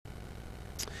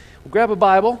Well, grab a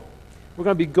Bible. We're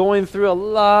going to be going through a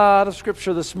lot of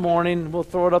scripture this morning. We'll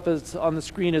throw it up on the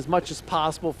screen as much as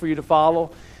possible for you to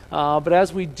follow. But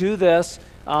as we do this,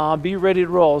 be ready to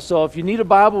roll. So if you need a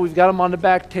Bible, we've got them on the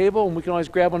back table, and we can always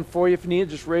grab one for you if you need it.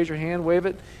 Just raise your hand, wave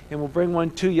it, and we'll bring one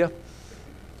to you.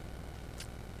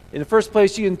 And the first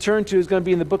place you can turn to is going to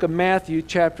be in the book of Matthew,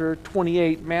 chapter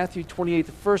 28. Matthew 28,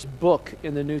 the first book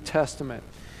in the New Testament.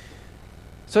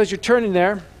 So as you're turning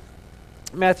there,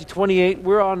 Matthew 28,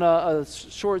 we're on a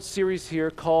short series here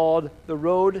called The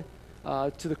Road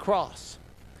to the Cross.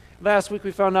 Last week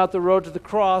we found out the road to the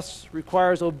cross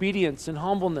requires obedience and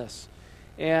humbleness.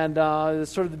 And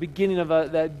it's sort of the beginning of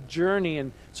that journey.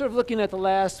 And sort of looking at the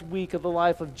last week of the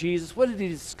life of Jesus, what did he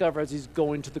discover as he's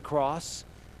going to the cross?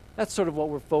 That's sort of what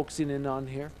we're focusing in on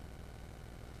here.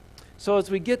 So as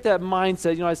we get that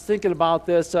mindset, I was thinking about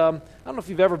this. I don't know if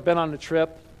you've ever been on a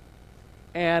trip.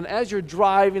 And as you're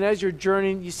driving, as you're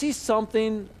journeying, you see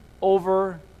something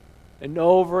over and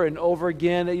over and over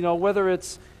again. Whether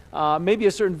it's maybe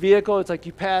a certain vehicle, it's like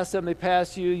you pass them, they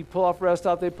pass you, you pull off rest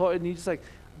stop, they pull, and you just like,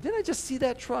 didn't I just see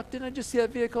that truck? Didn't I just see that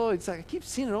vehicle? It's like I keep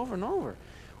seeing it over and over.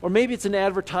 Or maybe it's an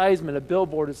advertisement, a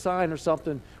billboard, a sign, or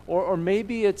something. Or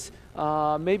maybe it's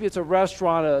a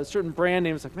restaurant, a certain brand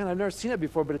name. It's like, man, I've never seen it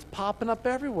before, but it's popping up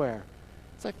everywhere.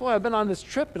 It's like, boy, I've been on this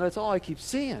trip, and that's all I keep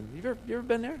seeing. You ever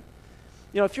been there?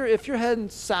 If you're heading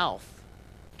south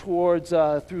towards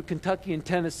through Kentucky and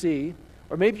Tennessee,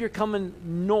 or maybe you're coming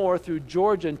north through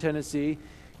Georgia and Tennessee,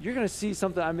 you're going to see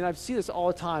something. I mean, I see this all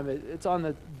the time. It's on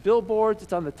the billboards.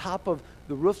 It's on the top of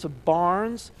the roofs of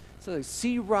barns. It's like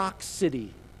Sea Rock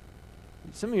City.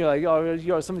 Some of you are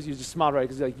like, some of you just smile, right?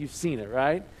 Because you've seen it,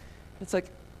 right? It's like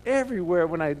everywhere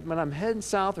when I'm heading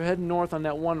south or heading north on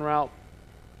that one route,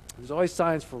 there's always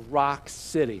signs for Rock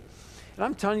City. And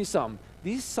I'm telling you something.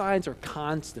 These signs are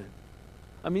constant.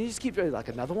 I mean, you just keep like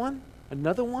another one,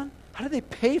 another one. How do they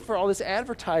pay for all this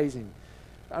advertising?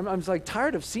 I'm just like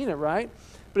tired of seeing it, right?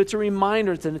 But it's a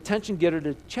reminder, it's an attention getter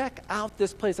to check out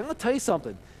this place. I'm going to tell you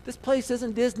something. This place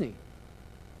isn't Disney.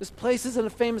 This place isn't a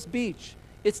famous beach.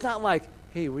 It's not like,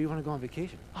 hey, where do you want to go on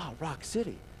vacation? Oh, Rock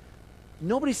City.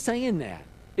 Nobody's saying that.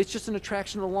 It's just an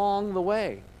attraction along the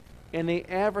way. And they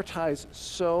advertise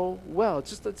so well.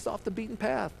 It's off the beaten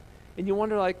path. And you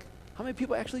wonder, like, how many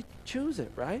people actually choose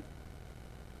it, right?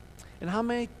 And how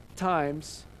many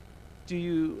times do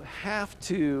you have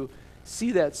to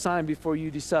see that sign before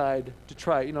you decide to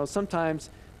try it? Sometimes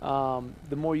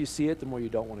the more you see it, the more you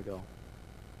don't want to go.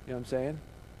 You know what I'm saying?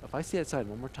 If I see that sign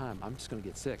one more time, I'm just going to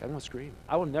get sick. I'm going to scream.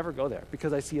 I will never go there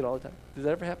because I see it all the time. Does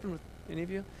that ever happen with any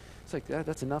of you? It's like,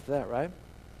 that's enough of that, right?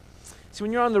 See,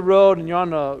 when you're on the road and you're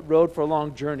on the road for a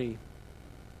long journey,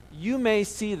 you may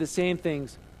see the same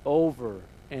things over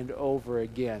and over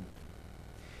again.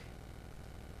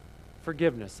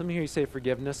 Forgiveness. Let me hear you say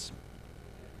forgiveness.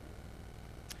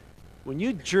 When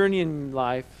you journey in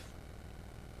life,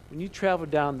 when you travel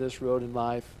down this road in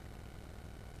life,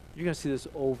 you're going to see this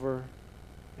over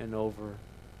and over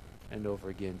and over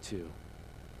again too.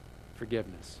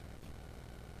 Forgiveness.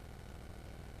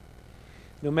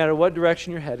 No matter what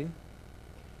direction you're heading,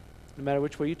 no matter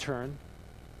which way you turn,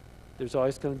 there's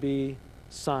always going to be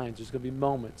signs, there's going to be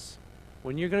moments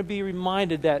when you're going to be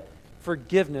reminded that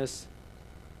forgiveness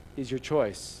is your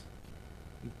choice.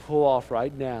 You pull off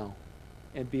right now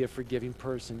and be a forgiving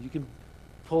person. You can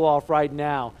pull off right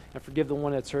now and forgive the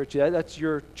one that's hurt you. That's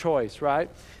your choice,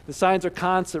 right? The signs are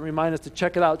constant, remind us to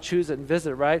check it out, choose it, and visit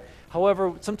it, right?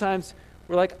 However, sometimes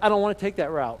we're like, I don't want to take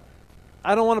that route.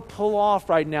 I don't want to pull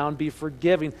off right now and be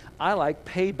forgiving. I like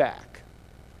payback.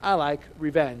 I like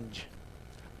revenge.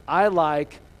 I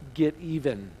like get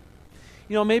even.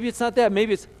 Maybe it's not that.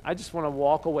 Maybe it's, I just want to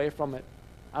walk away from it.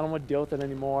 I don't want to deal with it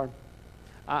anymore.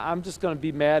 I'm just going to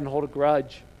be mad and hold a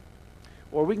grudge.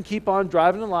 Or we can keep on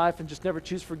driving in life and just never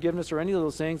choose forgiveness or any of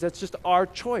those things. That's just our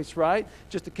choice, right?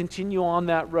 Just to continue on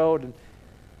that road.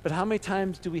 But how many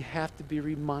times do we have to be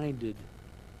reminded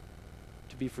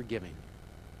to be forgiving?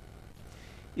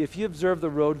 If you observe the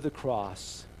road to the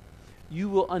cross, you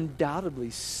will undoubtedly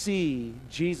see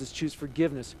Jesus choose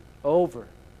forgiveness over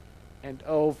and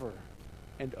over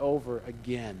and over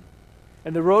again.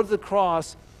 And the road to the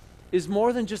cross is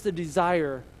more than just a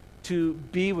desire to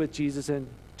be with Jesus and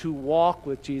to walk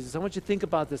with Jesus. I want you to think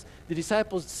about this. The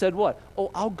disciples said what? Oh,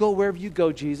 I'll go wherever you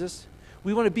go, Jesus.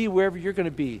 We want to be wherever you're going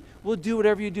to be. We'll do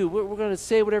whatever you do. We're going to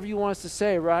say whatever you want us to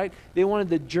say, right? They wanted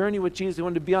the journey with Jesus. They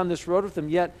wanted to be on this road with him,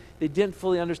 yet they didn't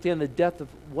fully understand the depth of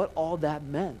what all that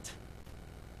meant.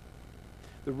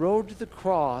 The road to the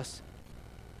cross,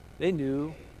 they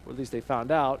knew, or at least they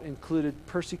found out, included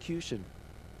persecution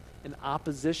and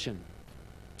opposition.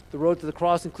 The road to the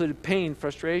cross included pain,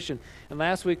 frustration. And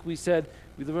last week we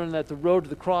learned that the road to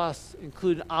the cross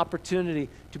included opportunity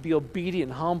to be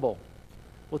obedient and humble.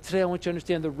 Well, today I want you to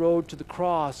understand the road to the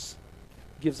cross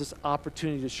gives us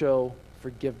opportunity to show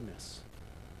forgiveness.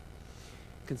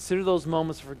 Consider those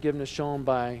moments of forgiveness shown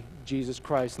by Jesus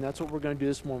Christ. And that's what we're going to do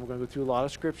this morning. We're going to go through a lot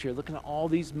of scripture here, looking at all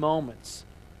these moments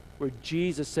where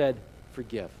Jesus said,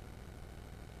 forgive.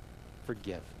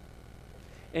 Forgive.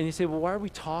 And you say, well, why are we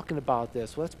talking about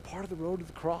this? Well, that's part of the road to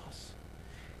the cross.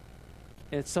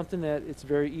 And it's something that it's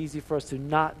very easy for us to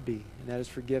not be, and that is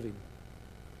forgiving.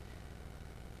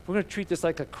 We're going to treat this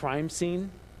like a crime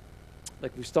scene,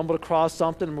 like we stumbled across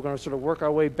something and we're going to sort of work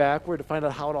our way backward to find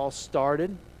out how it all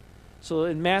started. So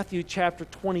in Matthew chapter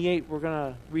 28, we're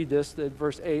going to read this,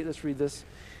 verse 8. Let's read this.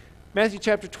 Matthew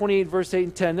chapter 28, verse 8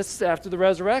 and 10. This is after the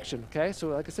resurrection, okay? So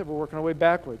like I said, we're working our way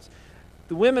backwards.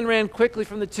 The women ran quickly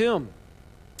from the tomb.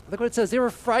 Look what it says. They were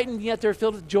frightened, yet they were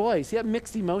filled with joy. See that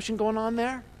mixed emotion going on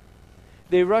there?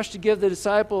 They rushed to give the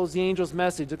disciples the angel's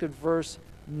message. Look at verse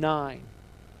 9.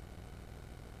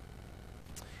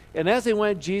 And as they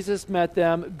went, Jesus met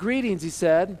them. Greetings, he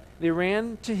said. They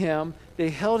ran to him. They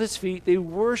held his feet. They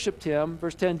worshiped him.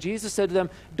 Verse 10, Jesus said to them,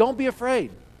 don't be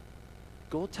afraid.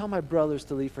 Go tell my brothers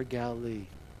to leave for Galilee,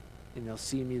 and they'll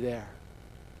see me there.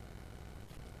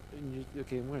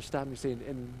 Okay, I'm going to stop you saying,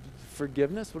 and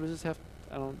forgiveness? What does this have?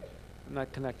 I'm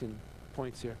not connecting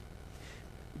points here.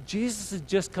 Jesus has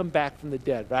just come back from the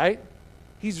dead, right?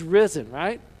 He's risen,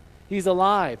 right? He's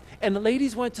alive. And the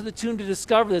ladies went to the tomb to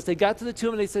discover this. They got to the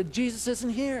tomb and they said, Jesus isn't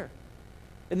here.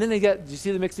 And then do you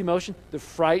see the mixed emotion? The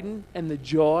frightened and the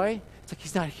joy. It's like,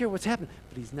 he's not here. What's happened?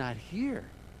 But he's not here.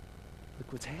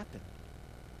 Look what's happened.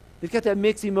 They've got that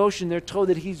mixed emotion. They're told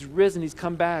that he's risen. He's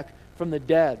come back from the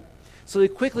dead. So they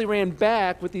quickly ran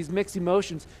back with these mixed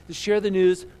emotions to share the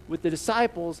news with the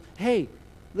disciples. Hey,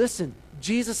 listen,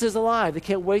 Jesus is alive. They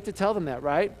can't wait to tell them that,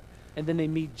 right? And then they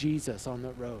meet Jesus on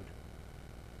the road.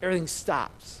 Everything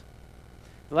stops.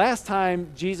 The last time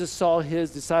Jesus saw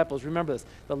his disciples, remember this,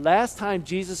 the last time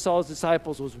Jesus saw his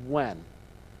disciples was when?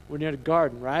 We're near the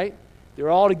garden, right? They were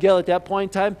all together at that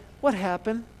point in time. What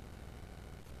happened?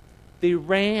 They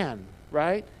ran,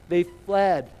 right? They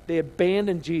fled. They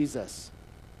abandoned Jesus.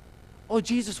 Oh,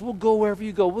 Jesus, we'll go wherever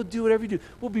you go. We'll do whatever you do.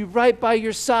 We'll be right by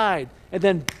your side. And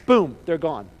then, boom, they're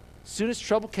gone. As soon as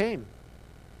trouble came,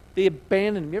 they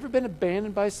abandoned him. You ever been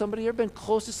abandoned by somebody? You ever been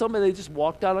close to somebody, they just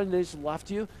walked out on you, they just left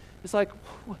you? It's like,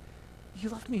 you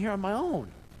left me here on my own.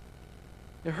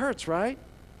 It hurts, right?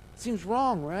 It seems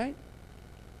wrong, right?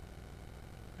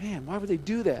 Man, why would they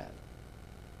do that?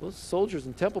 Those soldiers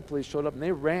and temple police showed up and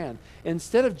they ran.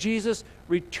 Instead of Jesus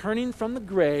returning from the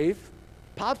grave,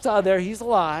 pops out of there, he's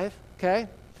alive, okay?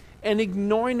 And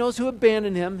ignoring those who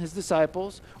abandoned him, his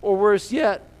disciples, or worse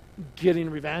yet, getting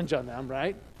revenge on them,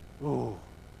 right? Ooh,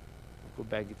 I'll go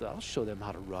back and I'll show them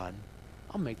how to run.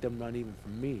 I'll make them run even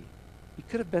from me. He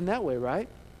could have been that way, right?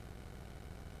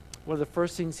 One of the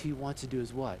first things he wants to do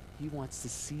is what? He wants to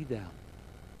see them.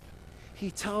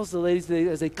 He tells the ladies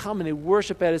as they come and they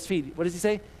worship at his feet, what does he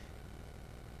say?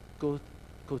 Go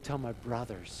tell my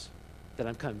brothers that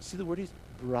I'm coming. See the word he's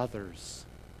brothers.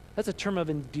 That's a term of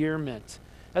endearment.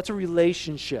 That's a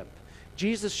relationship.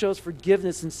 Jesus shows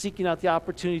forgiveness in seeking out the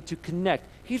opportunity to connect.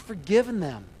 He's forgiven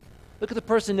them. Look at the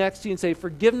person next to you and say,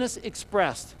 forgiveness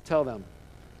expressed. Tell them.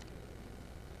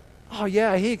 Oh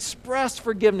yeah, he expressed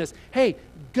forgiveness. Hey,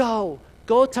 go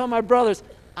tell my brothers,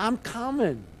 I'm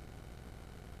coming.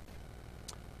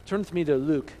 Turn with me to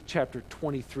Luke chapter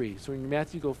 23. So in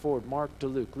Matthew, go forward. Mark to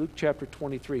Luke. Luke chapter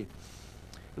 23.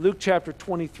 Luke chapter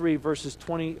 23, verses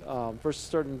starting in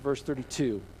verse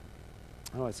 32.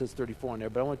 Oh, it says 34 on there,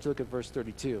 but I want you to look at verse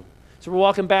 32. So we're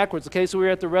walking backwards, okay? So we're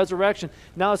at the resurrection.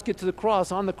 Now let's get to the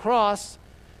cross. On the cross,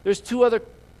 there's two other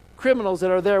criminals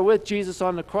that are there with Jesus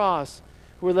on the cross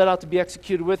who were led out to be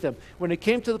executed with him. When they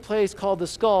came to the place called the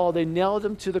Skull, they nailed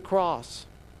him to the cross.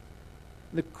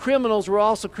 The criminals were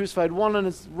also crucified, one on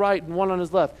his right and one on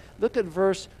his left. Look at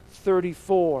verse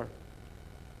 34.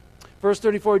 Verse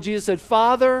 34, Jesus said,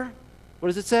 Father, what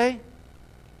does it say?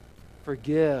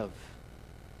 Forgive.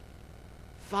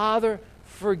 Father,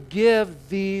 forgive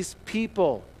these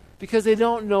people because they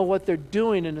don't know what they're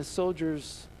doing. And the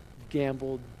soldiers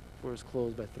gambled for his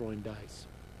clothes by throwing dice.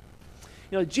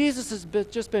 You know, Jesus has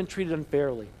just been treated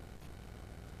unfairly.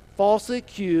 Falsely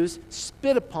accused,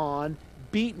 spit upon,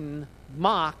 beaten,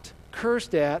 mocked,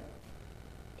 cursed at.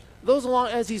 Those along,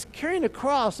 as he's carrying a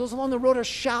cross, those along the road are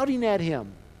shouting at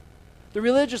him. The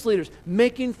religious leaders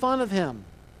making fun of him.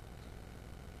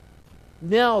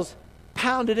 Nails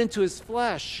pounded into his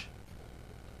flesh.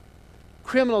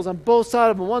 Criminals on both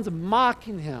sides of him, one's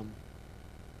mocking him.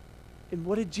 And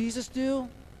what did Jesus do?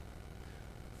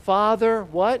 Father,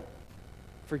 what?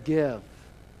 Forgive.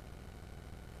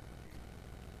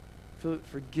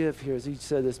 Forgive here, as he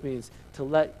said, this means to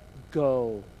let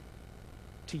go,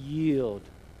 to yield,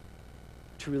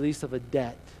 to release of a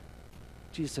debt.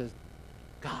 Jesus says,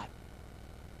 God,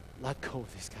 let go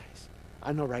of these guys.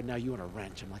 I know right now you want to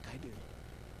wrench them like I do.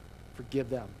 Forgive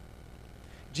them.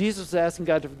 Jesus was asking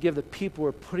God to forgive the people who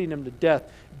were putting him to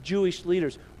death. Jewish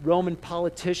leaders, Roman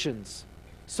politicians,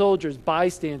 soldiers,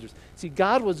 bystanders. See,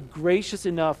 God was gracious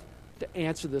enough to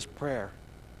answer this prayer.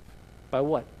 By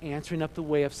what? Answering up the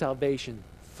way of salvation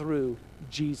through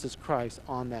Jesus Christ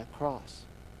on that cross.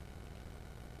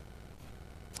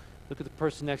 Look at the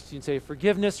person next to you and say,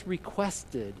 forgiveness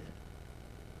requested.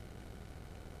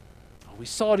 We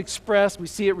saw it expressed. We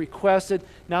see it requested.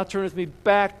 Now turn with me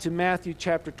back to Matthew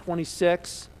chapter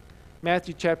 26.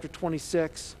 Matthew chapter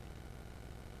 26.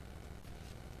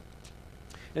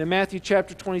 And in Matthew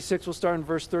chapter 26, we'll start in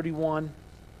verse 31.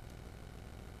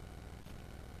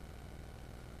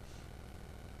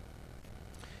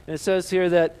 And it says here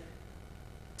that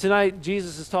tonight,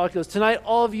 Jesus is talking to us. Tonight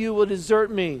all of you will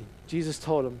desert me, Jesus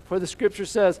told him. For the scripture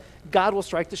says, God will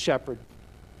strike the shepherd.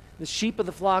 The sheep of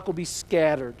the flock will be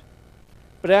scattered.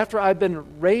 But after I've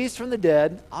been raised from the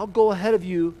dead, I'll go ahead of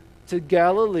you to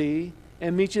Galilee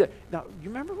and meet you there. Now, you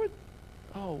remember what?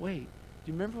 Oh, wait.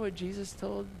 Do you remember what Jesus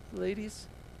told the ladies?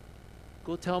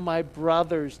 Go tell my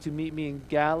brothers to meet me in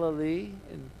Galilee.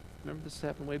 And remember this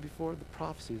happened way before? The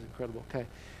prophecy is incredible. Okay.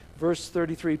 Verse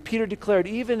 33, Peter declared,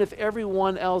 even if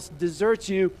everyone else deserts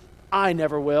you, I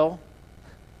never will.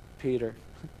 Peter,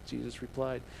 Jesus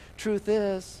replied, truth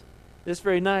is, this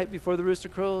very night before the rooster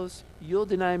crows, you'll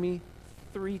deny me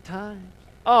 3 times.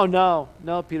 Oh, no,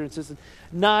 Peter insisted.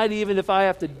 Not even if I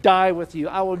have to die with you,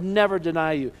 I will never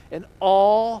deny you. And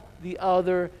all the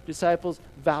other disciples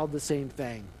vowed the same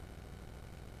thing.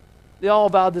 They all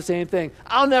vowed the same thing.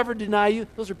 I'll never deny you.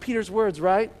 Those are Peter's words,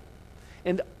 right?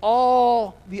 And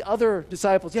all the other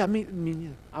disciples, yeah, me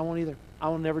neither. I won't either. I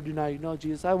will never deny you. No,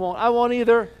 Jesus, I won't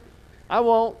either. I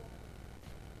won't.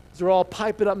 They're all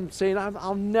piping up and saying,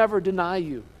 I'll never deny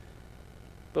you.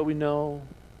 But we know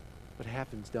what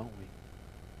happens, don't we?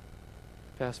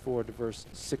 Fast forward to verse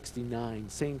 69,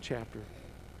 same chapter.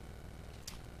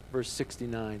 Verse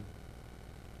 69.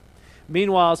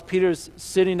 Meanwhile, as Peter's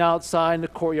sitting outside in the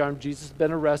courtyard, Jesus has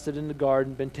been arrested in the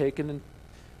garden, been taken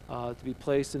to be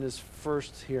placed in his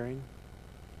first hearing.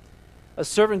 A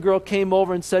servant girl came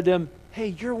over and said to him, hey,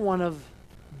 you're one of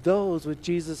those with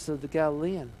Jesus of the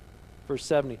Galilean. Verse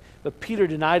 70. But Peter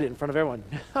denied it in front of everyone.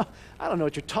 I don't know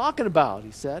what you're talking about,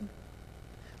 he said.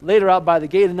 Later out by the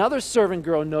gate, another servant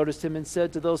girl noticed him and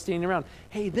said to those standing around,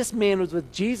 hey, this man was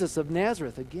with Jesus of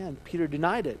Nazareth. Again, Peter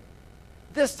denied it.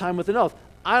 This time with an oath.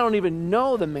 I don't even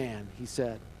know the man, he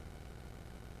said.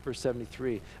 Verse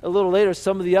 73. A little later,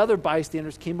 some of the other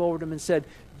bystanders came over to him and said,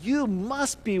 you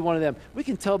must be one of them. We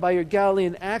can tell by your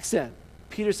Galilean accent.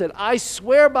 Peter said, I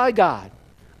swear by God,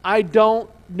 I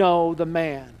don't know the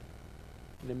man.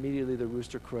 And immediately the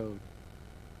rooster crowed.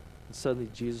 And suddenly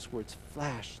Jesus' words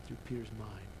flashed through Peter's mind.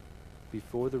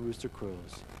 Before the rooster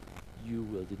crows, you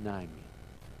will deny me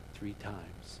 3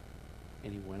 times.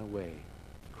 And he went away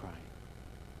crying.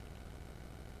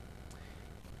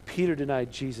 Peter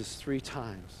denied Jesus 3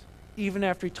 times. Even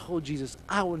after he told Jesus,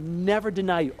 I will never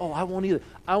deny you. Oh, I won't either.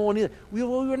 I won't either.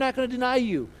 We're not going to deny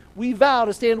you. We vow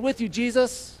to stand with you,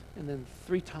 Jesus. And then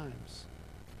 3 times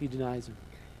he denies him.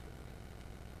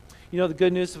 You know, the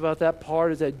good news about that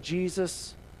part is that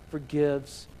Jesus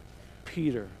forgives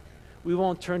Peter. We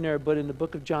won't turn there, but in the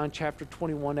book of John, chapter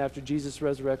 21, after Jesus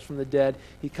resurrects from the dead,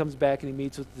 he comes back and he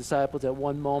meets with the disciples. At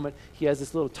one moment, he has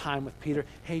this little time with Peter.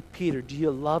 Hey, Peter, do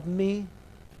you love me?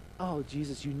 Oh,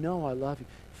 Jesus, you know I love you.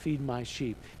 Feed my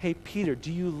sheep. Hey, Peter,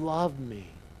 do you love me?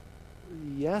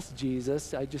 Yes,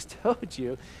 Jesus, I just told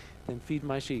you. Then feed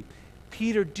my sheep.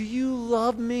 Peter, do you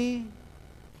love me?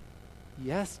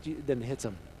 Yes, then hits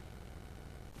him.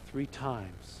 3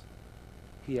 times.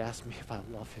 He asked me if I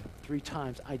love him. 3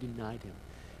 times I denied him.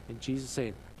 And Jesus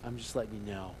saying, I'm just letting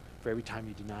you know, for every time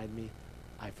you denied me,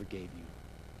 I forgave you.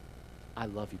 I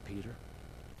love you, Peter.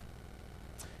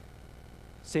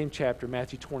 Same chapter,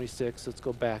 Matthew 26. Let's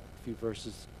go back a few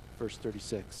verses, verse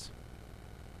 36.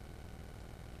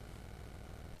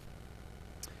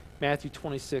 Matthew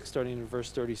 26, starting in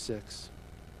verse 36.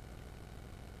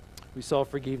 We saw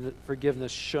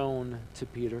forgiveness shown to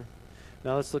Peter.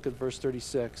 Now let's look at verse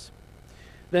 36.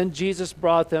 Then Jesus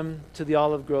brought them to the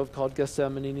olive grove called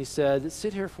Gethsemane, and he said,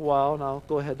 sit here for a while, and I'll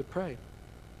go ahead to pray.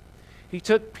 He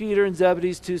took Peter and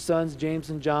Zebedee's 2 sons, James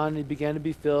and John, and he began to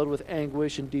be filled with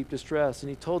anguish and deep distress. And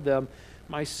he told them,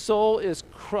 my soul is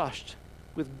crushed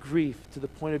with grief to the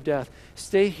point of death.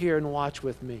 Stay here and watch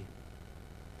with me.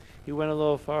 He went a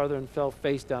little farther and fell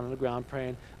face down on the ground,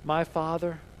 praying, My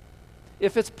Father,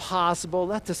 if it's possible,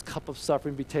 let this cup of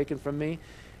suffering be taken from me.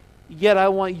 Yet I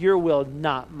want your will,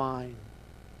 not mine.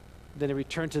 Then he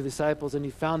returned to the disciples, and he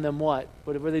found them what?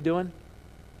 What were they doing?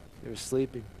 They were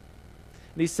sleeping.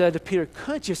 And he said to Peter,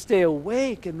 couldn't you stay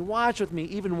awake and watch with me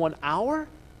even 1 hour?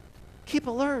 Keep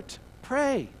alert,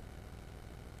 pray.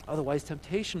 Otherwise,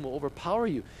 temptation will overpower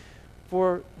you.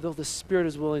 For though the spirit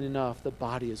is willing enough, the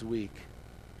body is weak.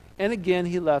 And again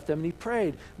he left them and he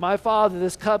prayed, My Father,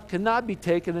 this cup cannot be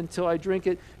taken until I drink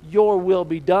it. Your will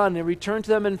be done. And returned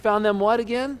to them and found them what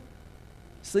again?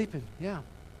 Sleeping, yeah.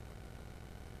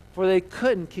 For they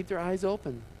couldn't keep their eyes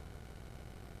open.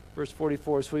 Verse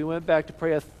 44, so he went back to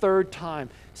pray a third time,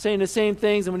 saying the same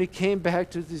things. And when he came back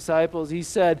to his disciples, he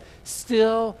said,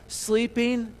 still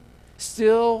sleeping?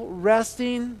 Still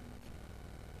resting?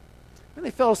 And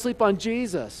they fell asleep on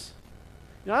Jesus.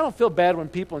 I don't feel bad when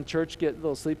people in church get a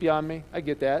little sleepy on me. I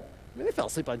get that. They fell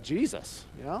asleep on Jesus,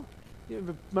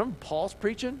 You remember Paul's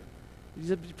preaching?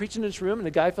 He's preaching in this room, and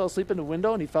the guy fell asleep in the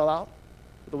window, and he fell out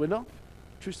of the window.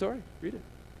 True story. Read it.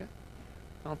 Okay?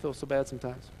 I don't feel so bad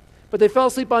sometimes. But they fell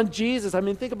asleep on Jesus.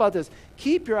 Think about this.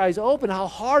 Keep your eyes open. How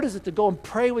hard is it to go and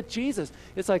pray with Jesus?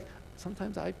 It's like,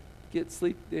 sometimes I get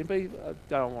sleep. Anybody? I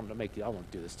don't want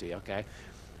to do this to you, okay?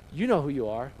 You know who you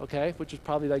are, okay? Which is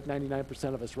probably like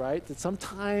 99% of us, right? That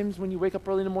sometimes when you wake up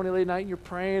early in the morning, late at night, and you're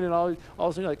praying, and all of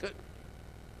a sudden you're like,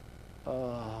 what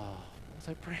was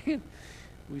I praying?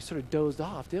 We sort of dozed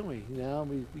off, didn't we?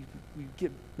 We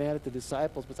get mad at the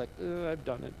disciples, but it's like, I've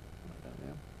done it.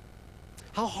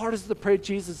 How hard is it to pray to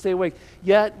Jesus, stay awake?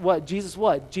 Yet what? Jesus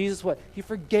what? Jesus what? He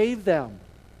forgave them.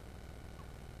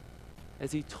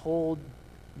 As he told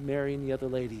Mary and the other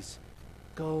ladies,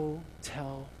 go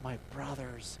tell my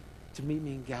brothers to meet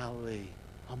me in Galilee.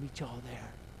 I'll meet you all there.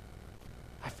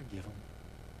 I forgive them.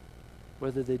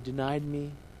 Whether they denied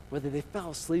me, whether they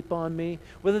fell asleep on me,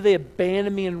 whether they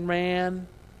abandoned me and ran,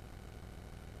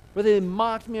 whether they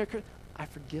mocked me or cursed, I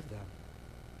forgive them.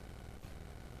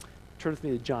 Turn with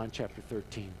me to John chapter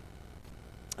 13.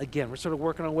 Again, we're sort of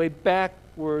working our way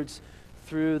backwards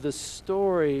through the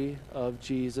story of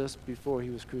Jesus before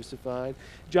he was crucified.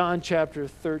 John chapter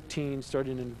 13,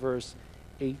 starting in verse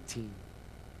 18.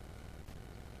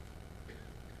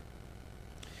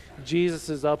 Jesus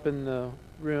is up in the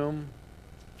room.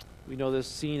 We know this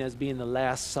scene as being the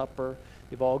Last Supper.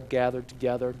 They've all gathered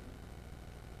together.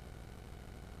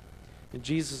 And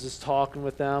Jesus is talking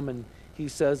with them, and he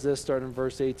says this, starting in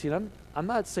verse 18. I'm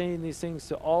not saying these things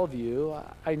to all of you.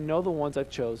 I know the ones I've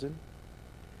chosen.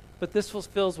 But this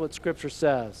fulfills what Scripture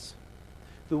says.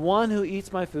 The one who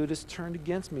eats my food is turned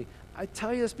against me. I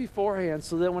tell you this beforehand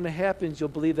so that when it happens, you'll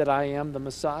believe that I am the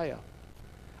Messiah.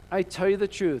 I tell you the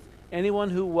truth. Anyone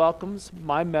who welcomes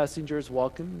my messenger is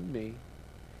welcoming me.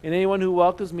 And anyone who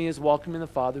welcomes me is welcoming the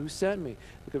Father who sent me.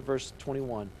 Look at verse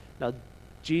 21. Now,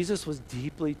 Jesus was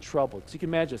deeply troubled. So you can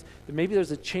imagine this. Maybe there's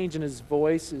a change in his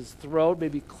voice, his throat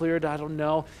maybe cleared, I don't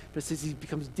know. But it says he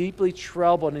becomes deeply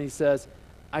troubled and he says,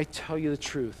 I tell you the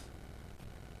truth.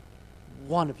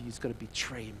 One of you is going to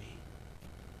betray me.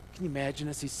 Can you imagine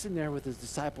this? He's sitting there with his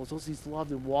disciples, those he's loved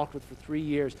and walked with for 3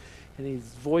 years, and his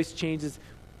voice changes.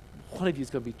 One of you is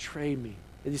going to betray me.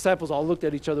 The disciples all looked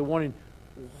at each other wondering,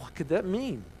 what could that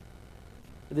mean?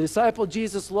 The disciple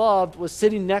Jesus loved was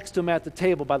sitting next to him at the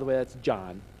table. By the way, that's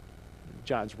John.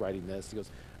 John's writing this. He goes,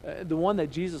 the one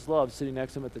that Jesus loved sitting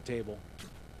next to him at the table.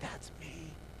 That's me.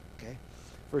 Okay.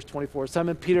 Verse 24,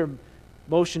 Simon Peter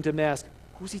motioned to him to ask,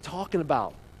 who's he talking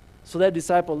about? So that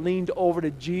disciple leaned over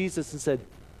to Jesus and said,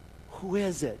 who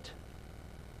is it?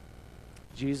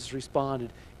 Jesus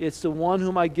responded, it's the one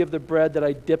whom I give the bread that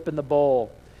I dip in the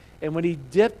bowl. And when he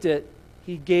dipped it,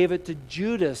 he gave it to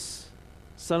Judas,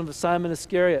 son of Simon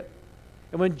Iscariot.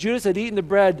 And when Judas had eaten the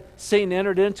bread, Satan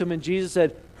entered into him, and Jesus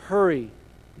said, hurry,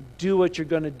 do what you're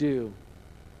going to do.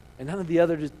 And none of the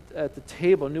others at the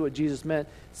table knew what Jesus meant,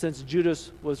 since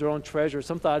Judas was their own treasurer.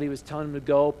 Some thought he was telling them to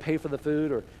go pay for the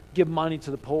food or give money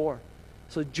to the poor.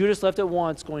 So Judas left at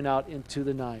once, going out into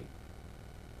the night.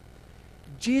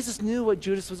 Jesus knew what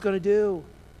Judas was going to do.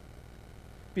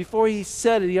 Before he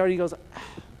said it, he already goes, ah.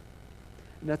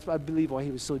 And that's, I believe, why he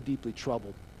was so deeply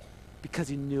troubled. Because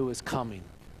he knew it was coming.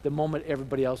 The moment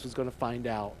everybody else was going to find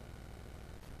out.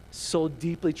 So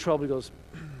deeply troubled, he goes,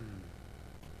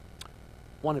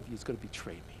 one of you is going to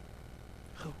betray me.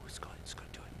 Who's going to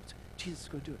do it? Jesus is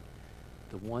going to do it.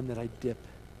 The one that I dip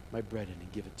my bread in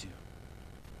and give it to.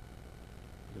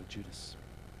 Go, Judas.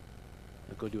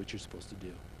 Now go do what you're supposed to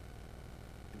do.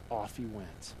 And off he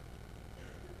went.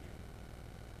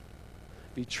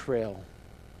 Betrayal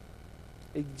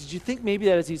Did you think maybe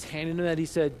that as he's handing him that, he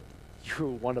said, you're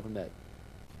one of them that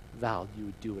vowed you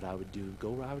would do what I would do, go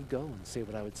where I would go, and say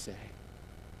what I would say.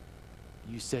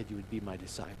 You said you would be my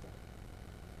disciple.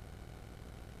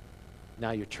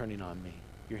 Now you're turning on me.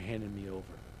 You're handing me over.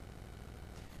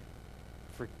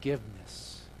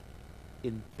 Forgiveness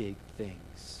in big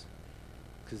things.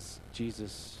 Because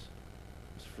Jesus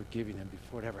was forgiving him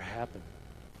before it ever happened.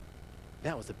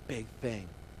 That was a big thing.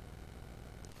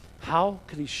 How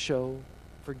could he show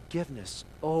forgiveness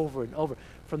over and over?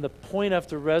 From the point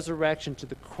after resurrection to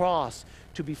the cross,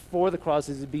 to before the cross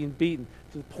as he's being beaten,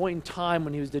 to the point in time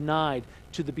when he was denied,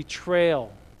 to the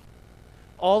betrayal.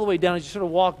 All the way down, as you sort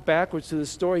of walk backwards to the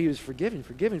story, he was forgiving.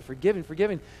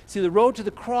 See, the road to the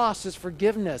cross is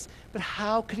forgiveness. But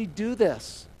how could he do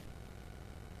this?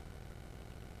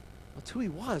 Well, it's who he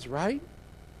was, right?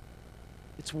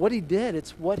 It's what he did.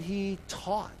 It's what he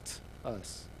taught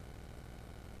us.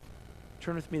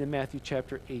 Turn with me to Matthew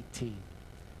chapter 18.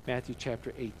 Matthew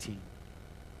chapter 18.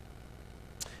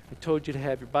 I told you to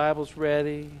have your Bibles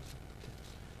ready,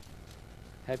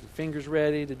 have your fingers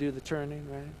ready to do the turning,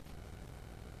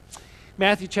 right?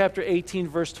 Matthew chapter 18,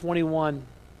 verse 21.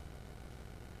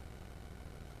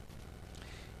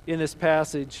 In this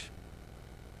passage,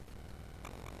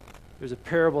 there's a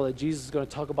parable that Jesus is going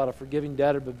to talk about a forgiving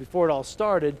debtor, but before it all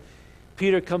started,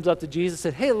 Peter comes up to Jesus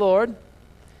and said, "Hey, Lord,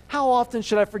 how often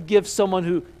should I forgive someone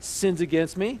who sins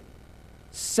against me?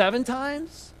 7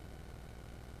 times?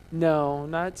 No,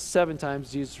 not 7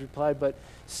 times, Jesus replied, but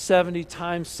 70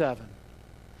 times 7.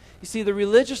 You see, the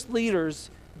religious leaders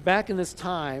back in this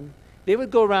time, they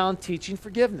would go around teaching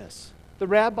forgiveness. The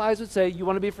rabbis would say, you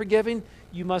want to be forgiving?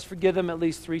 You must forgive them at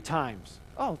least 3 times.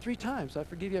 Oh, 3 times. I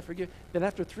forgive you, I forgive you. Then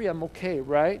after 3, I'm okay,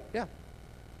 right? Yeah.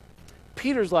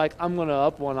 Peter's like, I'm going to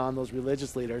up one on those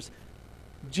religious leaders.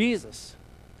 Jesus,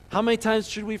 how many times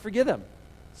should we forgive them?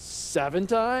 7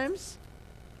 times?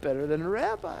 Better than the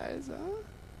rabbis, huh?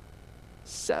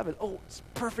 7. Oh, it's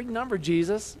a perfect number,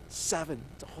 Jesus. 7.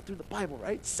 It's all through the Bible,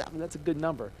 right? 7, that's a good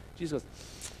number. Jesus goes,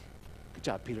 good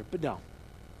job, Peter. But no.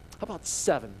 How about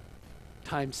 7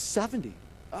 times 70?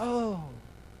 Oh.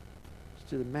 Let's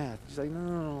do the math. He's like,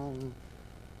 no.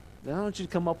 Then I want you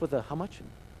to come up with how much?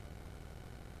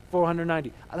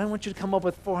 490. I don't want you to come up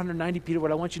with 490, Peter.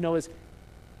 What I want you to know is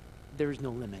there is no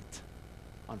limit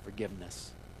on forgiveness.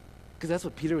 Because that's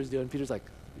what Peter was doing. Peter's like,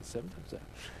 7 times that.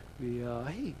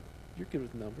 Hey, you're good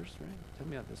with numbers, right? Tell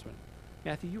me on this one.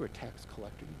 Matthew, you were a tax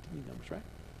collector. You need numbers, right?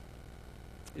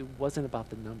 It wasn't about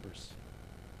the numbers.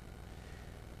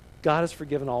 God has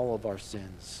forgiven all of our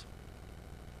sins.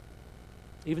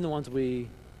 Even the ones we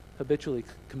habitually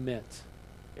commit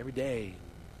every day,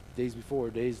 days before,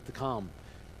 days to come.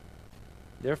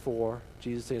 Therefore,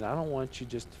 Jesus is saying, I don't want you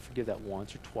just to forgive that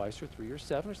once or twice or 3 or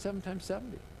 7 or 7 times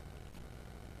 70.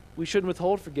 We shouldn't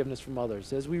withhold forgiveness from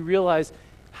others as we realize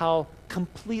how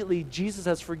completely Jesus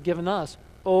has forgiven us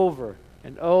over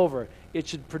and over. It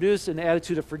should produce an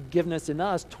attitude of forgiveness in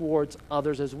us towards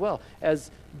others as well.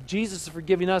 As Jesus is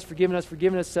forgiving us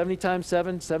 70 times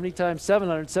 7, 70 times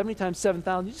 700, 70 times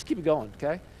 7,000. You just keep it going,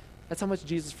 okay? That's how much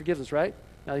Jesus forgives us, right?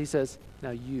 Now he says,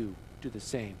 now you do the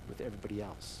same with everybody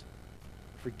else.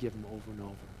 Forgive them over and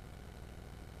over.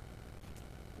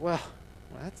 Well,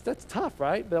 that's tough,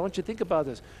 right? But I want you to think about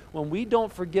this. When we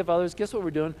don't forgive others, guess what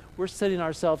we're doing? We're setting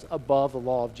ourselves above the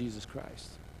law of Jesus Christ.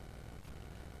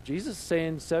 Jesus is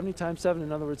saying 70 times 7,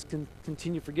 in other words,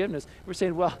 continue forgiveness. We're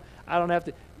saying, well, I don't have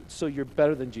to. So you're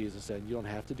better than Jesus, and you don't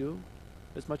have to do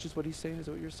as much as what he's saying. Is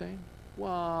that what you're saying?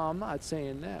 Well, I'm not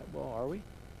saying that. Well, are we?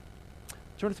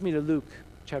 Turn with me to Luke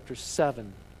chapter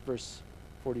 7, verse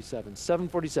 47.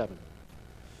 7:47.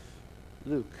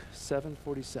 Luke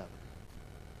 7:47.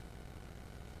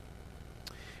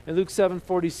 In Luke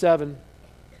 7:47,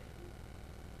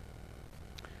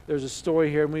 there's a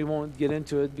story here, and we won't get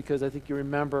into it because I think you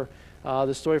remember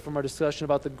the story from our discussion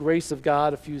about the grace of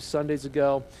God a few Sundays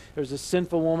ago. There's a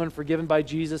sinful woman forgiven by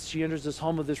Jesus. She enters this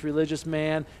home of this religious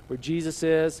man where Jesus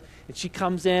is, and she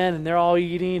comes in, and they're all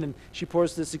eating, and she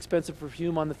pours this expensive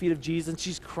perfume on the feet of Jesus, and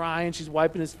she's crying, she's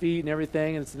wiping his feet and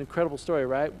everything, and it's an incredible story,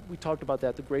 right? We talked about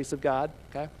that, the grace of God,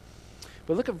 okay?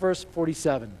 But look at verse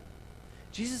 47.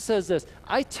 Jesus says this,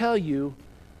 I tell you,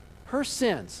 her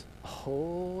sins,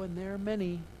 oh, and there are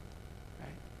many, right,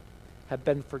 have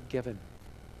been forgiven.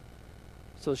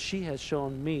 So she has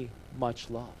shown me much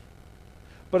love.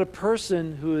 But a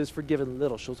person who is forgiven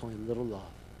little shows only little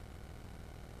love.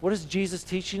 What is Jesus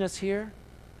teaching us here?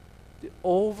 The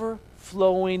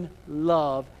overflowing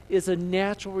love is a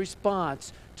natural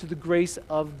response to the grace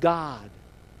of God,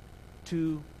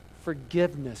 to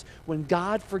forgiveness. When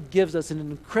God forgives us in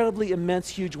an incredibly immense,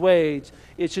 huge way,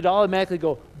 it should automatically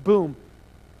go, boom,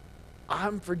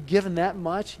 I'm forgiven that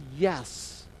much?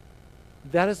 Yes.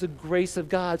 That is the grace of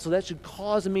God. So that should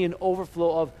cause me an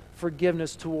overflow of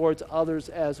forgiveness towards others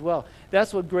as well.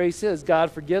 That's what grace is.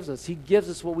 God forgives us. He gives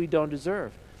us what we don't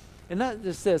deserve. And not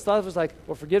just this. A lot of us like,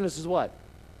 well, forgiveness is what?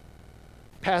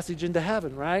 Passage into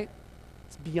heaven, right?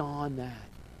 It's beyond that.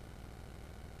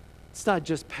 It's not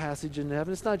just passage into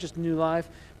heaven. It's not just new life.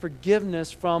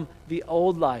 Forgiveness from the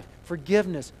old life.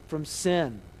 Forgiveness from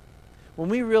sin. When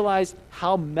we realize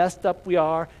how messed up we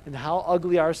are and how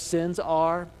ugly our sins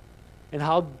are and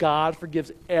how God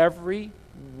forgives every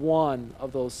one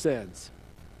of those sins.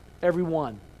 Every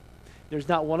one. There's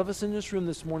not one of us in this room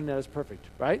this morning that is perfect,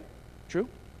 right? True?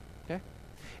 Okay.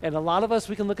 And a lot of us,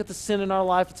 we can look at the sin in our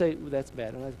life and say, ooh, that's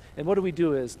bad. And what do we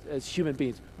do as human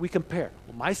beings? We compare.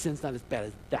 Well, my sin's not as bad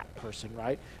as that person,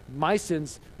 right? My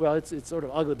sin's, well, it's sort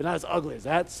of ugly, but not as ugly as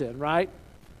that sin, right?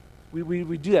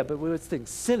 We do that, but let's think.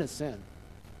 Sin is sin.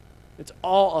 It's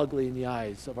all ugly in the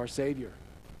eyes of our Savior.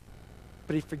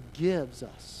 But He forgives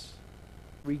us,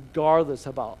 regardless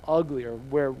of how ugly or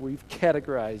where we've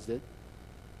categorized it.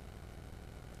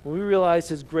 When we realize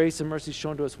His grace and mercy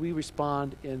shown to us, we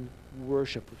respond in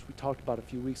worship, which we talked about a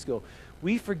few weeks ago.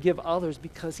 We forgive others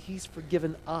because He's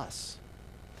forgiven us.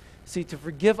 See, to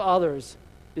forgive others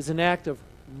is an act of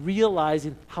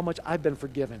realizing how much I've been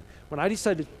forgiven. When I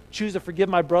decided to choose to forgive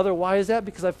my brother, why is that?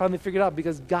 Because I finally figured out,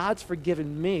 because God's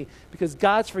forgiven me. Because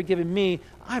God's forgiven me,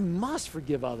 I must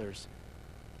forgive others.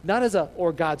 Not as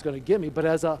or God's going to give me, but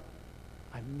as I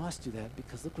must do that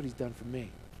because look what He's done for me.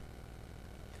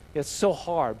 It's so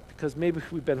hard because maybe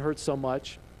we've been hurt so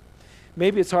much.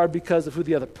 Maybe it's hard because of who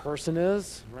the other person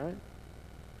is, right?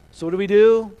 So what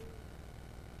do?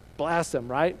 Blast them,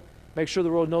 right? Make sure the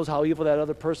world knows how evil that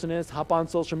other person is. Hop on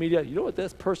social media. You know what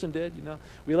this person did,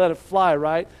 We let it fly,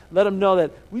 right? Let them know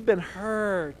that we've been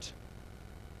hurt.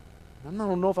 I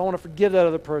don't know if I want to forgive that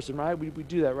other person, right? We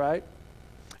do that, right?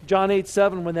 John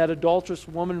 8:7, when that adulterous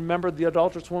woman, remember the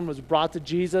adulterous woman was brought to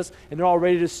Jesus, and they're all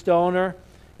ready to stone her.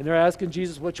 And they're asking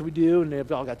Jesus, what should we do? And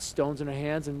they've all got stones in their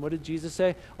hands. And what did Jesus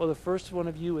say? Oh, the first one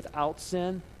of you without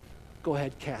sin, go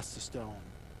ahead, cast the stone.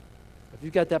 If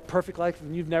you've got that perfect life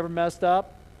and you've never messed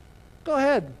up, go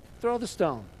ahead, throw the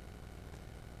stone.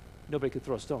 Nobody could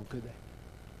throw a stone, could they?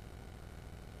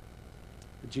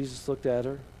 And Jesus looked at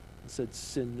her and said,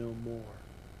 sin no more.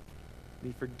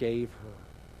 And He forgave her.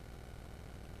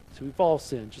 So we've all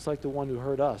sinned, just like the one who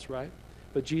hurt us, right?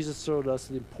 But Jesus showed us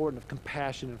the importance of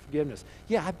compassion and forgiveness.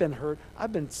 Yeah, I've been hurt.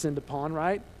 I've been sinned upon,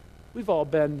 right? We've all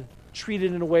been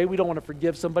treated in a way we don't want to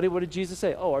forgive somebody. What did Jesus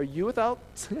say? Oh, are you without?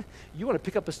 You want to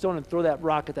pick up a stone and throw that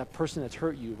rock at that person that's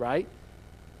hurt you, right?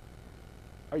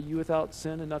 Are you without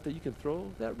sin enough that you can throw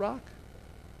that rock?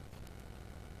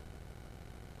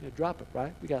 Drop it,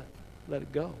 right? We got to let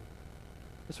it go.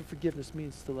 That's what forgiveness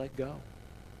means, to let go.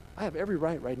 I have every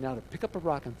right now to pick up a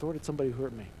rock and throw it at somebody who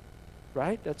hurt me.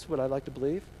 Right? That's what I like to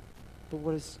believe. But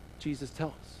what does Jesus tell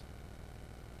us?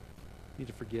 You need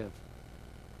to forgive.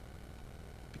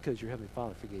 Because your Heavenly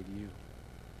Father forgave you.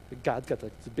 God's got the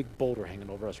big boulder hanging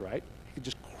over us, right? He can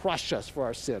just crush us for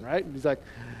our sin, right? And He's like,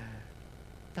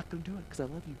 not going to do it because I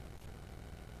love you.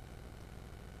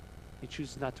 He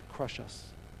chooses not to crush us.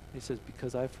 He says,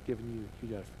 because I've forgiven you,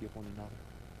 you got to forgive one another.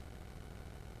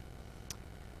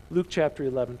 Luke chapter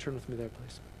 11. Turn with me there,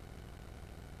 please.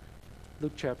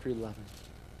 Luke chapter 11.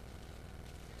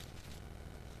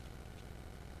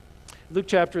 Luke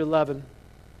chapter 11.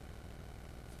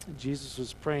 Jesus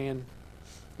was praying.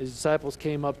 His disciples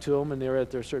came up to Him, and they were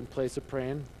at their certain place of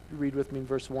praying. Read with me in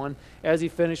verse 1. As He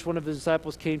finished, one of His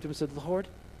disciples came to Him and said, Lord,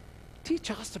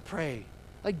 teach us to pray.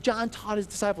 Like John taught His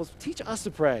disciples, teach us to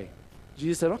pray.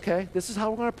 Jesus said, okay, this is how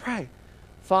we're going to pray.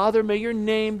 Father, may Your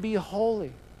name be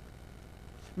holy.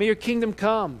 May Your kingdom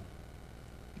come.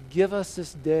 Give us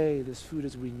this day this food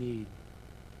as we need.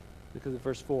 Look at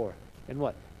verse 4. And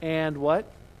what? And what?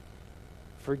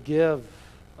 Forgive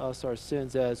us our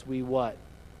sins as we what?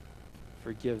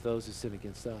 Forgive those who sin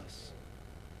against us.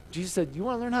 Jesus said, you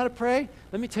want to learn how to pray?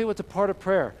 Let me tell you what's a part of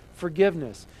prayer.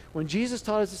 Forgiveness. When Jesus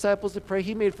taught His disciples to pray,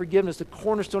 He made forgiveness the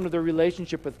cornerstone of their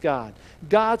relationship with God.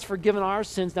 God's forgiven our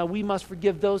sins. Now we must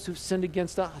forgive those who've sinned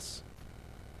against us.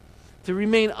 To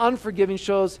remain unforgiving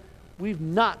shows we've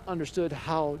not understood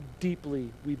how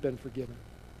deeply we've been forgiven.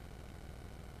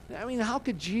 I mean, how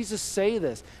could Jesus say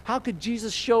this? How could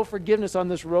Jesus show forgiveness on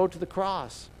this road to the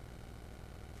cross?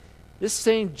 This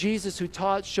same Jesus who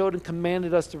taught, showed, and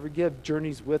commanded us to forgive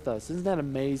journeys with us. Isn't that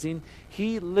amazing?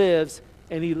 He lives,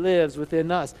 and He lives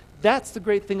within us. That's the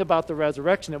great thing about the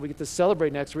resurrection that we get to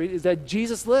celebrate next week, is that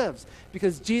Jesus lives.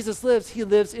 Because Jesus lives, He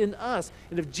lives in us.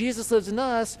 And if Jesus lives in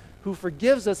us, who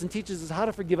forgives us and teaches us how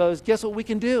to forgive others, guess what we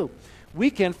can do? We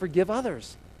can forgive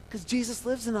others because Jesus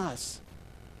lives in us.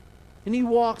 And he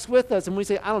walks with us. And we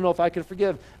say, I don't know if I can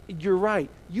forgive. You're right.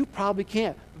 You probably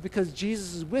can't. But because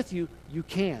Jesus is with you, you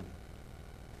can.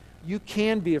 You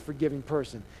can be a forgiving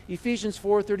person. Ephesians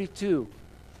 4:32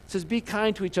 says, be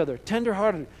kind to each other,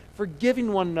 tenderhearted,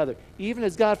 forgiving one another, even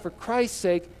as God for Christ's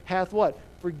sake hath what?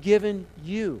 Forgiven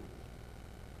you.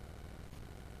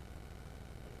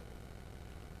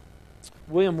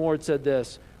 William Ward said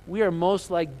this, we are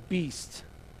most like beasts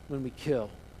when we kill.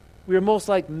 We are most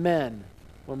like men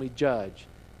when we judge.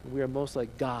 And we are most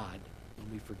like God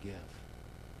when we forgive.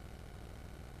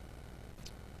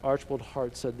 Archibald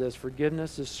Hart said this,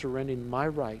 forgiveness is surrendering my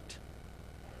right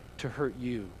to hurt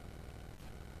you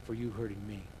for you hurting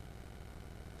me.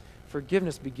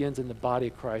 Forgiveness begins in the body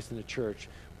of Christ in the church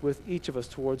with each of us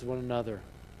towards one another.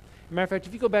 As a matter of fact,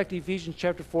 if you go back to Ephesians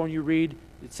chapter 4 and you read,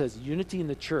 it says unity in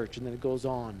the church, and then it goes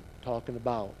on talking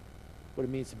about what it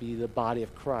means to be the body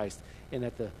of Christ. And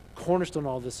at the cornerstone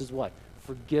of all this is what?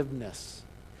 Forgiveness.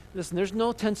 Listen, there's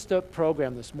no 10-step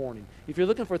program this morning. If you're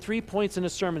looking for 3 points in a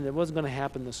sermon, it wasn't going to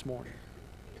happen this morning.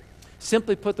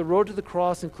 Simply put, the road to the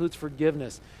cross includes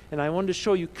forgiveness. And I wanted to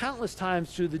show you countless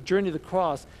times through the journey of the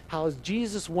cross how as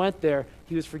Jesus went there,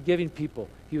 he was forgiving people.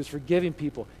 He was forgiving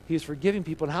people. He was forgiving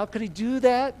people. And how could he do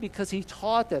that? Because he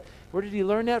taught that. Where did he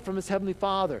learn that? From his Heavenly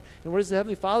Father. And what does the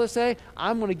Heavenly Father say?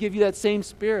 I'm going to give you that same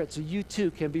Spirit so you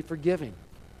too can be forgiving.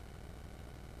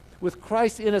 With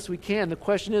Christ in us, we can. The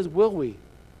question is, will we?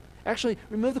 Actually,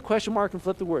 remove the question mark and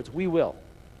flip the words. We will.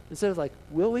 Instead of like,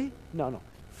 will we? No.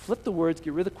 Flip the words,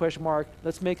 get rid of the question mark.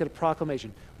 Let's make it a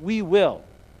proclamation. We will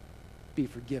be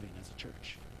forgiving as a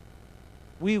church.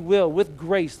 We will, with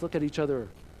grace, look at each other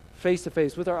face to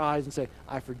face with our eyes and say,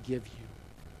 I forgive you.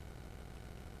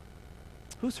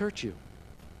 Who's hurt you?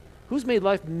 Who's made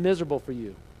life miserable for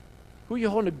you? Who are you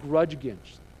holding a grudge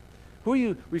against? Who are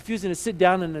you refusing to sit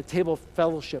down in a table of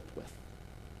fellowship with?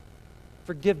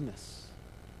 Forgiveness.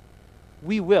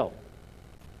 We will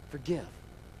forgive.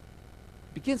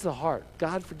 It begins in the heart.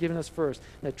 God forgiving us first.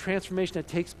 And that transformation that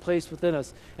takes place within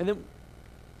us. And then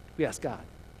we ask God,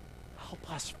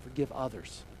 help us forgive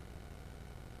others.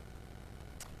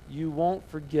 You won't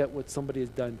forget what somebody has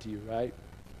done to you, right?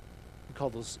 We call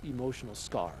those emotional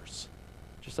scars.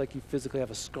 Just like you physically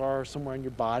have a scar somewhere in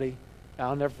your body.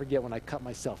 I'll never forget when I cut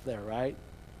myself there, right?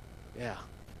 Yeah.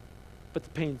 But the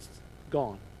pain's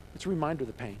gone. It's a reminder of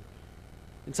the pain.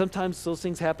 And sometimes those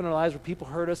things happen in our lives where people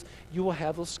hurt us. You will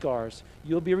have those scars.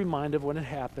 You'll be reminded of when it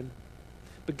happened.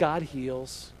 But God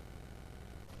heals.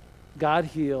 God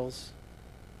heals.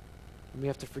 And we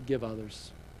have to forgive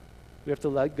others. We have to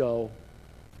let go.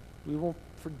 We won't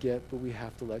forget, but we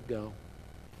have to let go.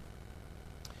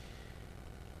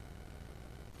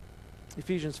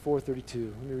 Ephesians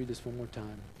 4:32. Let me read this one more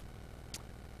time.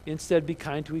 Instead, be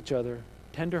kind to each other,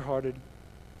 tender-hearted,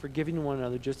 forgiving one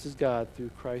another, just as God, through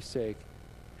Christ's sake,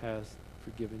 has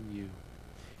forgiven you. You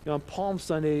know, on Palm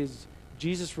Sundays,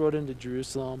 Jesus rode into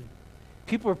Jerusalem.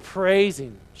 People were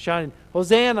praising, shouting,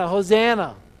 Hosanna,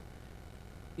 Hosanna.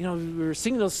 You know, we were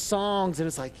singing those songs, and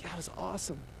it's like, yeah, it was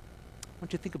awesome. I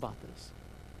want you to think about this.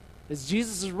 As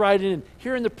Jesus is riding in,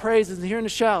 hearing the praises and hearing the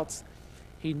shouts,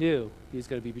 he knew he was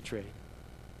going to be betrayed.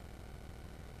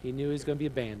 He knew he was going to be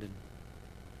abandoned.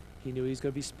 He knew he was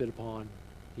going to be spit upon.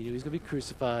 He knew he was going to be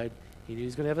crucified. He knew he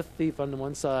was going to have a thief on the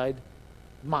one side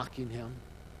mocking him.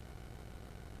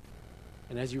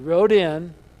 And as he rode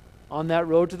in on that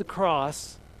road to the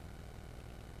cross,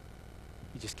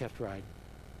 he just kept riding.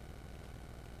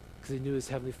 Because he knew his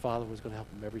Heavenly Father was going to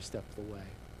help him every step of the way.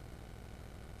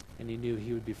 And he knew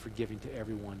he would be forgiving to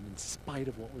everyone in spite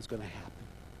of what was going to happen.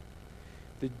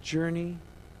 The journey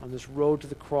on this road to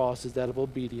the cross is that of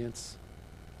obedience,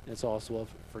 and it's also of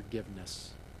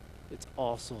forgiveness. It's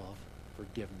also of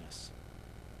forgiveness.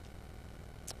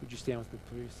 Would you stand with me,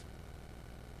 please?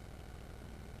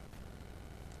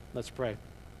 Let's pray.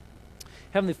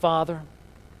 Heavenly Father,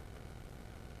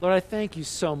 Lord, I thank you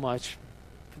so much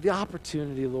for the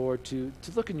opportunity, Lord, to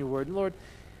look in your word. And Lord,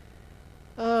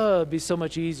 it'd be so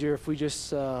much easier if we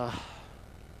just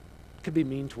could be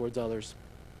mean towards others.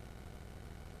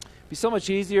 It'd be so much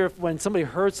easier if when somebody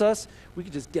hurts us, we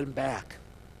could just get them back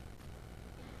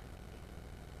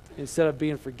instead of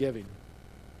being forgiving.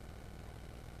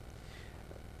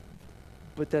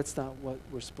 But that's not what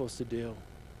we're supposed to do.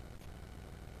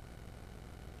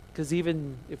 Because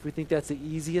even if we think that's the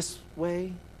easiest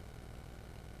way,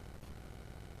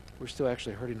 we're still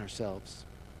actually hurting ourselves.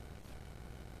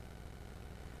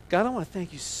 God, I want to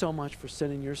thank you so much for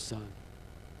sending your Son,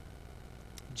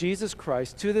 Jesus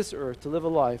Christ, to this earth to live a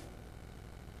life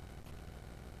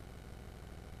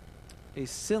a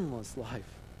sinless life.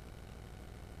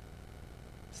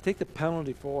 To take the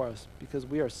penalty for us because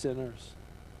we are sinners.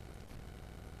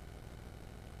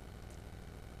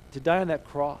 To die on that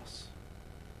cross.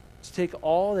 To take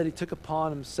all that he took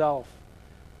upon himself.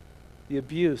 The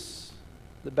abuse,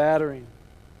 the battering,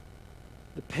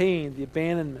 the pain, the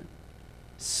abandonment.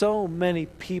 So many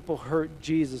people hurt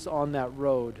Jesus on that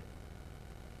road.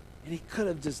 And he could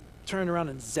have just turned around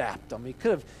and zapped them. He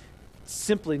could have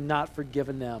simply not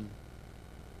forgiven them.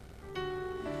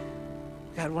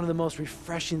 God, one of the most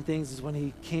refreshing things is when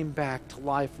he came back to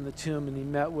life from the tomb and he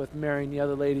met with Mary and the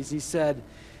other ladies. He said,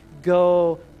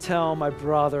 "Go tell my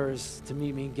brothers to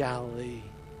meet me in Galilee."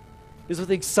 It was with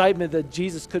the excitement that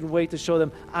Jesus couldn't wait to show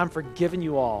them, "I'm forgiving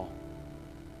you all.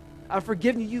 I'm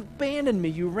forgiving you. You abandoned me.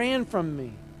 You ran from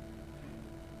me.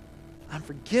 I'm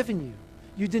forgiving you.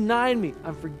 You denied me.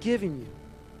 I'm forgiving you."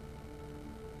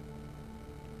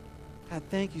 God,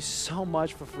 thank you so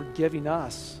much for forgiving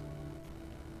us.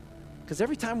 Because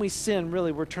every time we sin,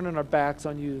 really, we're turning our backs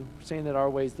on you, saying that our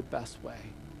way is the best way.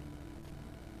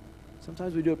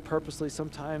 Sometimes we do it purposely.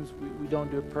 Sometimes we don't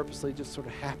do it purposely. It just sort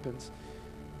of happens.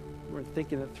 We're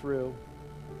thinking it through.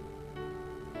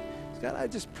 So God, I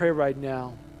just pray right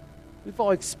now. We've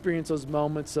all experienced those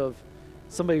moments of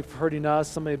somebody hurting us,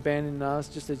 somebody abandoning us,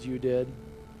 just as you did.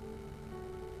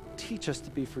 Teach us to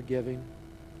be forgiving.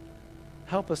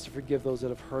 Help us to forgive those that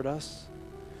have hurt us.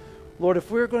 Lord,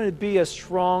 if we're going to be a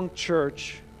strong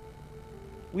church,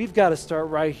 we've got to start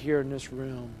right here in this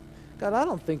room. God, I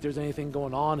don't think there's anything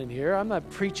going on in here. I'm not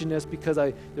preaching this because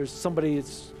there's somebody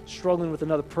that's struggling with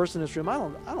another person in this room.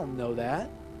 I don't know that.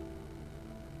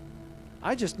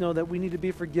 I just know that we need to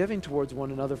be forgiving towards one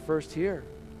another first here.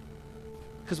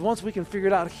 Because once we can figure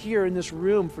it out here in this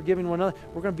room, forgiving one another,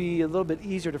 we're going to be a little bit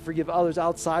easier to forgive others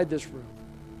outside this room.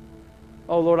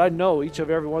 Oh, Lord, I know each of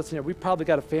every once in here, we probably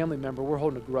got a family member we're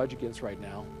holding a grudge against right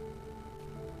now.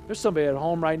 There's somebody at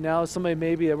home right now, somebody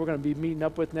maybe that we're going to be meeting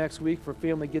up with next week for a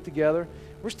family get-together.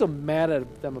 We're still mad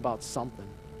at them about something.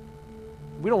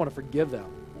 We don't want to forgive them.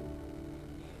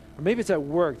 Or maybe it's at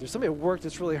work. There's somebody at work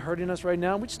that's really hurting us right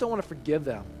now, and we just don't want to forgive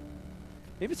them.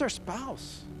 Maybe it's our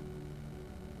spouse.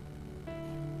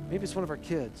 Maybe it's one of our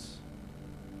kids.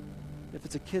 If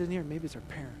it's a kid in here, maybe it's our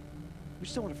parent. We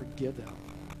just don't want to forgive them.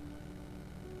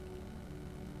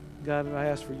 God, I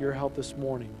ask for your help this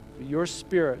morning, for your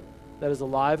Spirit that is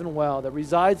alive and well, that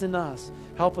resides in us.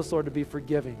 Help us, Lord, to be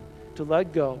forgiving, to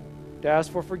let go, to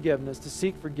ask for forgiveness, to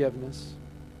seek forgiveness,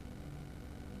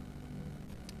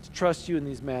 to trust you in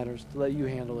these matters, to let you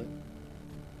handle it.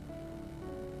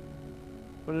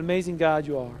 What an amazing God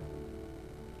you are.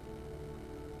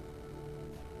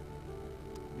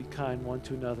 Be kind one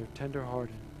to another,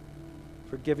 tender-hearted,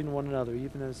 forgiving one another,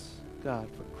 even as God,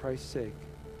 for Christ's sake,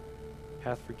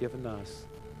 hath forgiven us.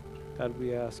 God,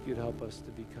 we ask you to help us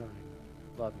to be kind,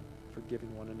 loving,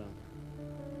 forgiving one another.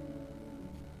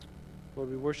 Lord,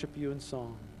 we worship you in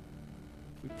song.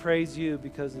 We praise you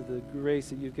because of the grace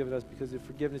that you've given us, because of the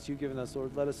forgiveness you've given us.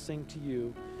 Lord, let us sing to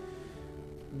you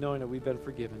knowing that we've been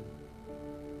forgiven.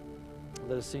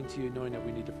 Let us sing to you knowing that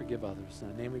we need to forgive others.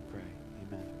 In thy name we pray.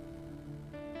 Amen.